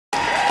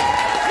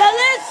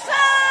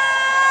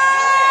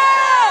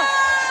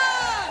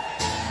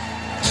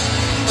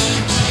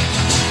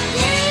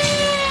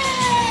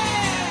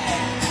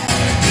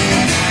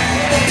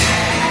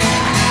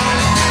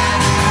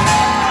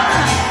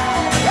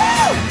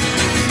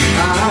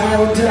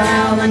wrote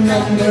down the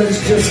numbers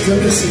just to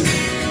listen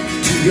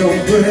to your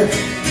breath.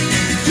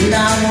 And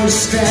I was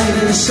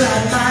standing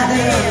beside my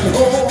hand and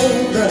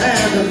hold the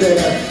hand of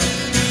death.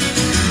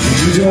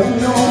 You don't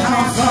know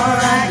how far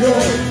I go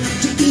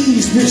to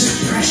ease this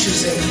precious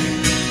ache,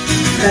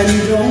 and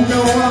you don't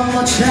know how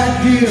much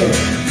I'd give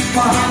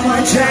or how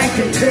much I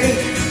can take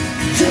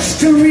just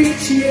to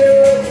reach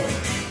you,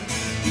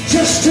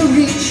 just to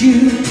reach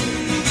you,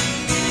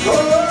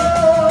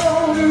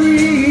 oh, to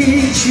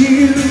reach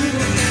you,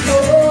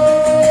 oh,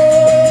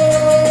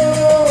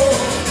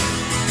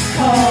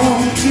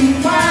 come to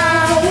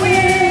my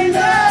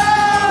window,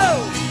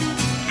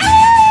 oh,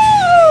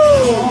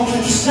 come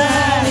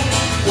inside,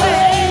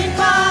 wait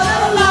for the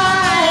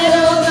light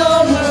of the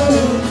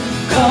moon,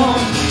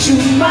 come to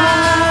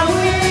my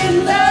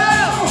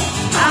window,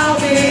 I'll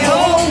be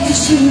home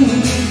soon.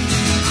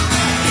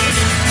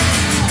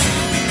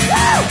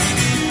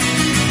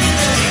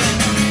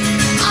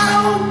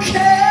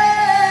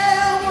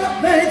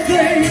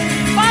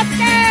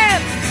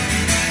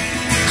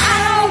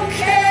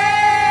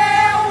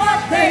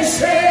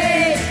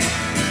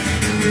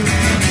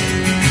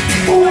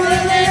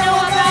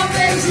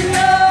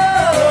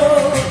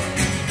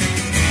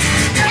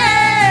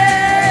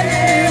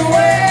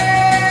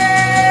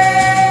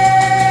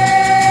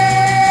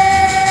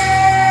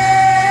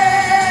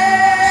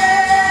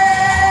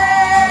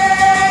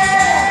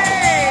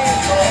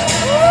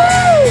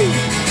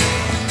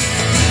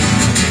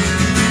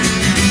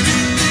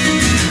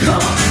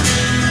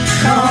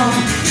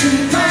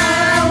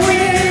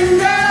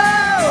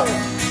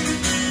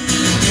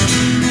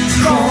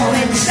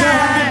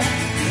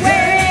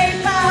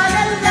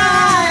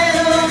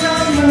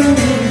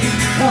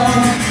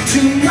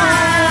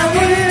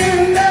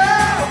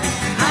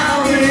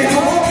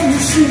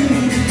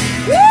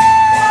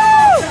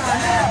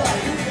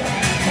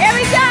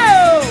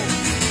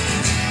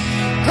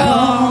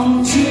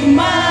 Come to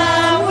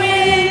my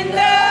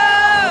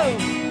window,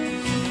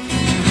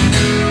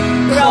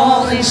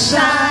 crawl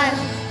inside.